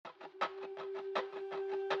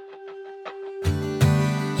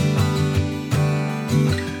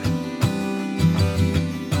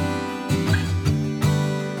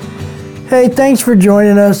Hey, thanks for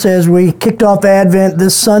joining us as we kicked off Advent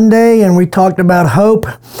this Sunday and we talked about hope.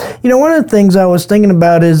 You know, one of the things I was thinking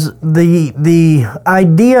about is the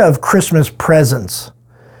idea of Christmas presents.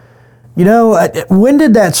 You know, when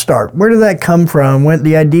did that start? Where did that come from? When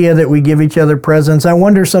the idea that we give each other presents? I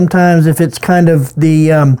wonder sometimes if it's kind of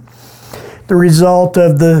the result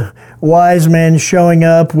of the wise men showing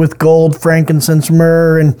up with gold, frankincense,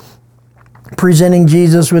 myrrh, and presenting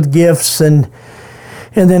Jesus with gifts, and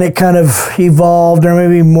then it kind of evolved or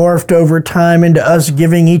maybe morphed over time into us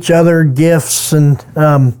giving each other gifts. And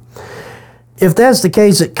if that's the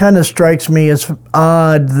case, it kind of strikes me as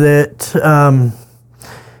odd that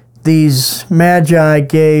these magi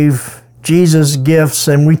gave Jesus gifts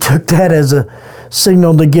and we took that as a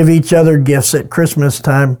signal to give each other gifts at Christmas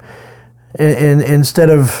time, and instead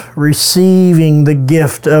of receiving the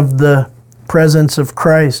gift of the presence of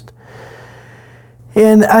Christ.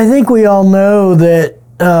 And I think we all know that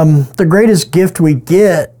the greatest gift we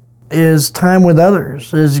get is time with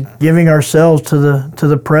others, is giving ourselves to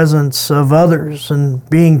the presence of others and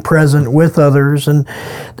being present with others. And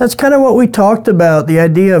that's kind of what we talked about, the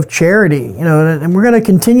idea of charity. You know, and we're going to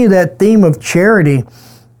continue that theme of charity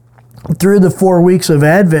through the 4 weeks of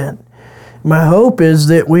Advent. My hope is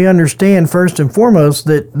that we understand first and foremost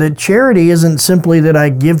that charity isn't simply that I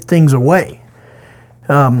give things away.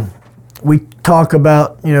 We talk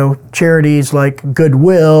about, you know, charities like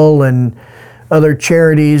Goodwill and other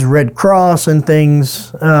charities, Red Cross and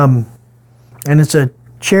things. And it's a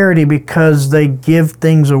charity because they give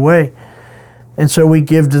things away. And so we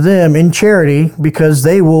give to them in charity because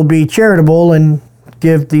they will be charitable and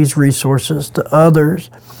give these resources to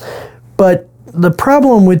others. But the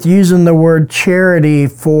problem with using the word charity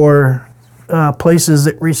for places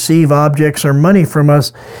that receive objects or money from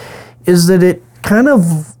us is that it kind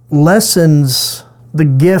of lessens the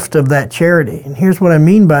gift of that charity. And here's what I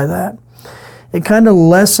mean by that. It kind of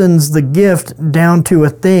lessens the gift down to a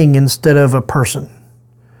thing instead of a person.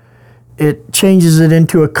 It changes it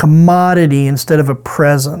into a commodity instead of a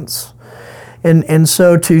presence. And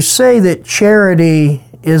so to say that charity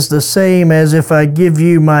is the same as if I give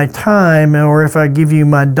you my time or if I give you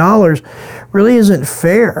my dollars really isn't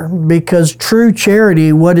fair, because true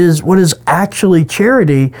charity, what is actually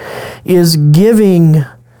charity, is giving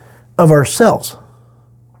of ourselves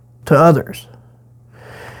to others.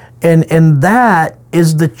 And that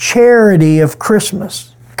is the charity of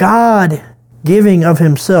Christmas. God giving of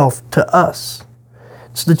himself to us.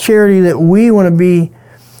 It's the charity that we want to be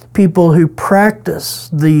people who practice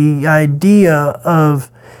the idea of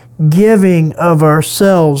giving of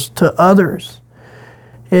ourselves to others.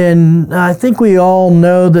 And I think we all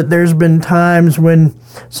know that there's been times when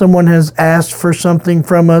someone has asked for something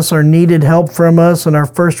from us or needed help from us, and our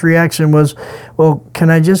first reaction was, well, can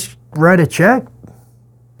I just write a check?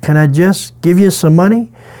 Can I just give you some money?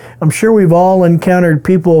 I'm sure we've all encountered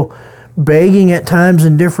people begging at times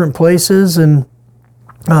in different places, and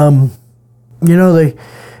you know,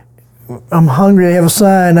 I'm hungry, they have a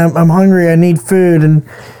sign, I'm hungry, I need food, and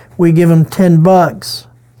we give them $10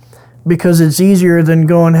 because it's easier than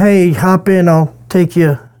going, hey, hop in, I'll take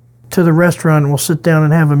you to the restaurant and we'll sit down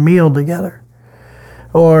and have a meal together.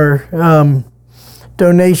 Or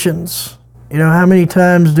donations. You know, how many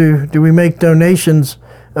times do we make donations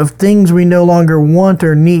of things we no longer want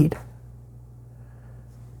or need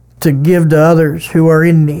to give to others who are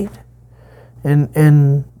in need?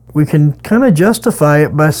 And we can kind of justify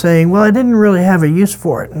it by saying, well, I didn't really have a use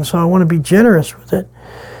for it, and so I want to be generous with it.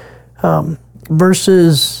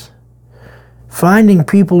 Versus finding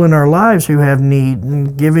people in our lives who have need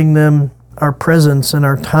and giving them our presence and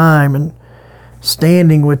our time and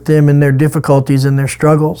standing with them in their difficulties and their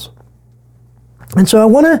struggles. And so I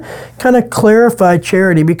want to kind of clarify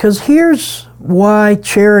charity, because here's why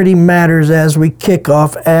charity matters as we kick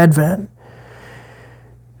off Advent.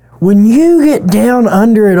 When you get down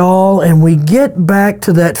under it all and we get back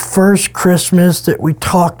to that first Christmas that we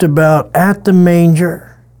talked about at the manger,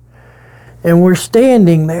 and we're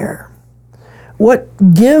standing there,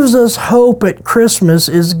 what gives us hope at Christmas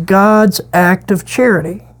is God's act of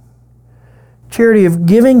charity. Charity of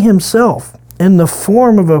giving himself in the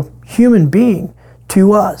form of a human being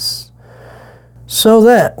to us, so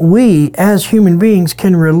that we as human beings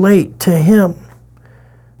can relate to him,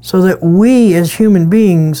 so that we as human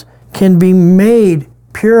beings can be made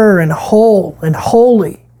pure and whole and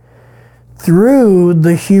holy through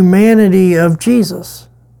the humanity of Jesus.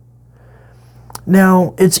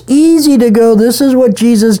 Now, it's easy to go, this is what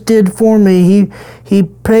Jesus did for me. He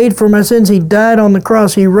paid for my sins. He died on the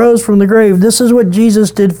cross. He rose from the grave. This is what Jesus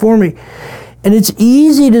did for me. And it's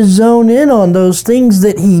easy to zone in on those things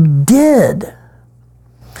that he did.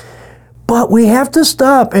 But we have to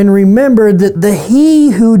stop and remember that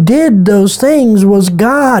He who did those things was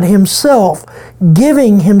God Himself,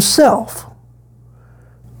 giving Himself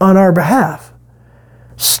on our behalf,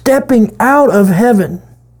 stepping out of heaven,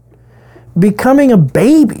 becoming a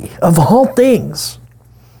baby of all things,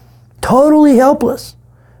 totally helpless,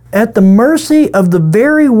 at the mercy of the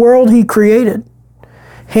very world He created,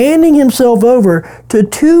 handing Himself over to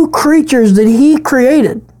two creatures that He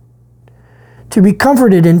created to be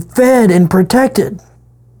comforted and fed and protected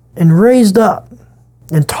and raised up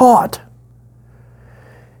and taught.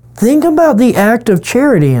 Think about the act of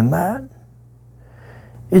charity in that.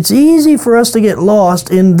 It's easy for us to get lost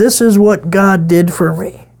in this is what God did for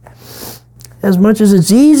me, as much as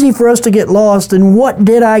it's easy for us to get lost in what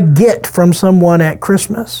did I get from someone at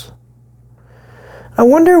Christmas. I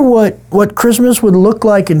wonder what Christmas would look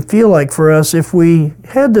like and feel like for us if we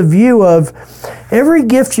had the view of every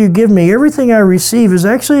gift you give me, everything I receive is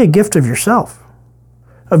actually a gift of yourself,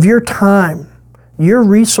 of your time, your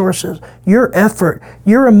resources, your effort,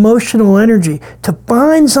 your emotional energy to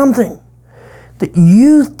find something that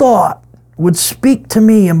you thought would speak to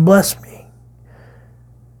me and bless me.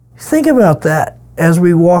 Think about that as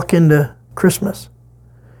we walk into Christmas,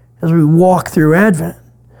 as we walk through Advent.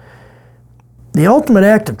 The ultimate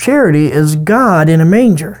act of charity is God in a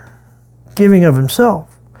manger, giving of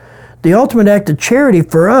Himself. The ultimate act of charity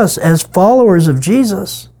for us as followers of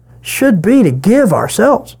Jesus should be to give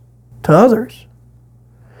ourselves to others.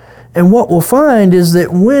 And what we'll find is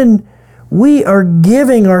that when we are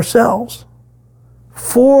giving ourselves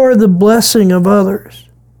for the blessing of others,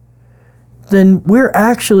 then we're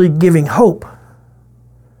actually giving hope.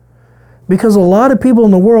 Because a lot of people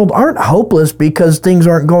in the world aren't hopeless because things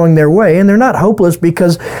aren't going their way, and they're not hopeless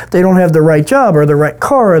because they don't have the right job or the right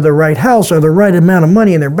car or the right house or the right amount of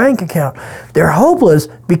money in their bank account. They're hopeless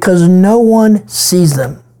because no one sees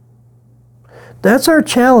them. That's our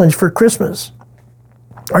challenge for Christmas.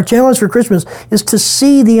 Our challenge for Christmas is to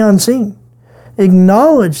see the unseen,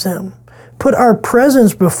 acknowledge them, put our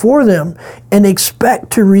presence before them, and expect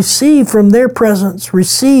to receive from their presence,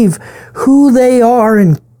 receive who they are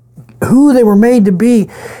and who they were made to be,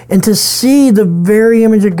 and to see the very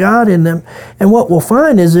image of God in them. And what we'll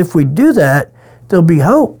find is if we do that, there'll be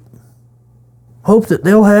hope. Hope that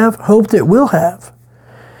they'll have, hope that we'll have.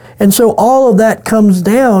 And so all of that comes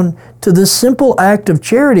down to the simple act of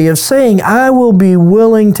charity of saying, I will be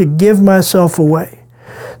willing to give myself away.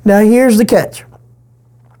 Now here's the catch.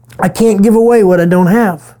 I can't give away what I don't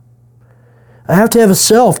have. I have to have a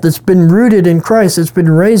self that's been rooted in Christ, that's been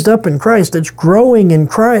raised up in Christ, that's growing in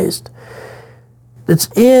Christ, that's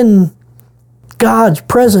in God's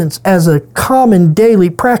presence as a common daily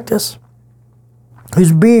practice,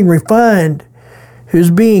 who's being refined, who's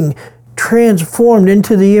being transformed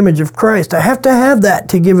into the image of Christ. I have to have that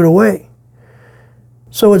to give it away.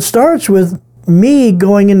 So it starts with me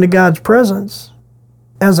going into God's presence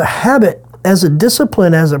as a habit, as a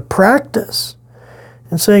discipline, as a practice,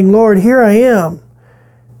 and saying, Lord, here I am.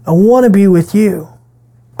 I want to be with you.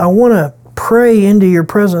 I want to pray into your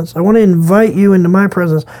presence. I want to invite you into my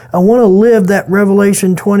presence. I want to live that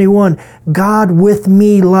Revelation 21, God with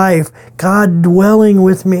me life, God dwelling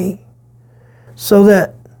with me, so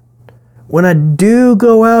that when I do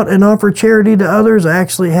go out and offer charity to others, I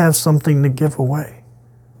actually have something to give away.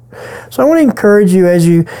 So I want to encourage you as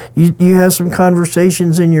you have some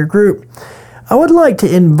conversations in your group. I would like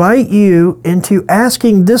to invite you into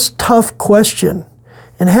asking this tough question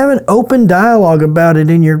and have an open dialogue about it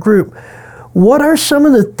in your group. What are some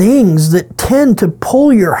of the things that tend to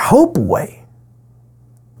pull your hope away?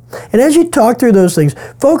 And as you talk through those things,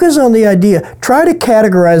 focus on the idea. Try to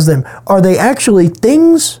categorize them. Are they actually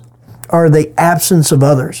things? Or are they absence of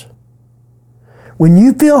others? When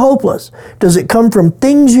you feel hopeless, does it come from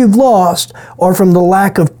things you've lost or from the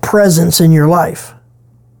lack of presence in your life?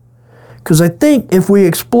 Because I think if we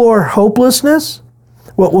explore hopelessness,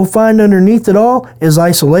 what we'll find underneath it all is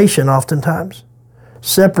isolation oftentimes,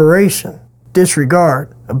 separation,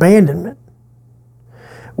 disregard, abandonment,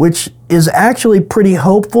 which is actually pretty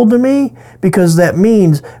hopeful to me, because that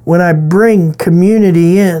means when I bring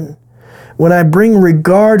community in, when I bring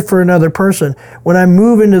regard for another person, when I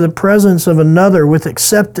move into the presence of another with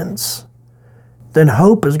acceptance, then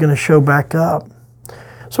hope is going to show back up.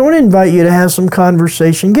 So I want to invite you to have some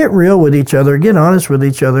conversation, get real with each other, get honest with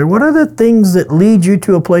each other. What are the things that lead you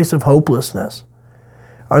to a place of hopelessness?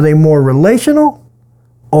 Are they more relational,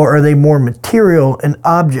 or are they more material and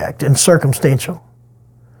object and circumstantial?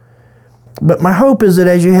 But my hope is that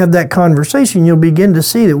as you have that conversation, you'll begin to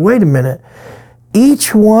see that, wait a minute,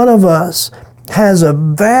 each one of us has a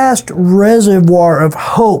vast reservoir of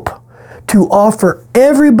hope to offer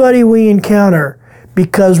everybody we encounter,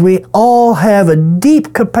 because we all have a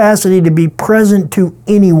deep capacity to be present to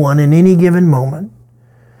anyone in any given moment.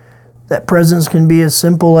 That presence can be as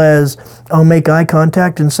simple as I'll make eye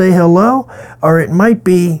contact and say hello, or it might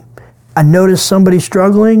be I notice somebody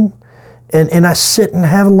struggling and I sit and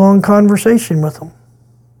have a long conversation with them.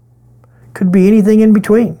 Could be anything in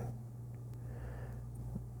between.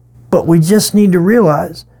 But we just need to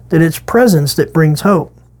realize that it's presence that brings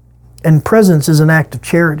hope. And presence is an act of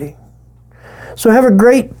charity. So have a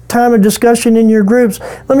great time of discussion in your groups.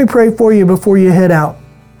 Let me pray for you before you head out.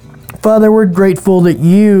 Father, we're grateful that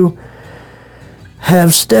you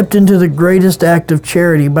have stepped into the greatest act of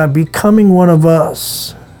charity by becoming one of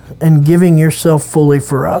us and giving yourself fully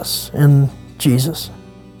for us in Jesus.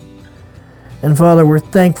 And Father, we're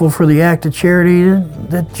thankful for the act of charity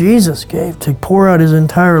that Jesus gave to pour out his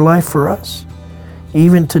entire life for us,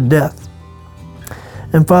 even to death.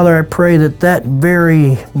 And Father, I pray that that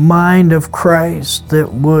very mind of Christ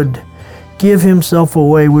that would give himself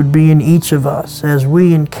away would be in each of us as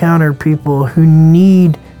we encounter people who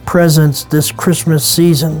need presence this Christmas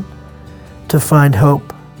season to find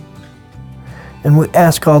hope. And we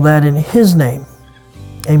ask all that in his name.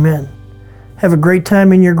 Amen. Have a great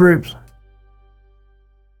time in your groups.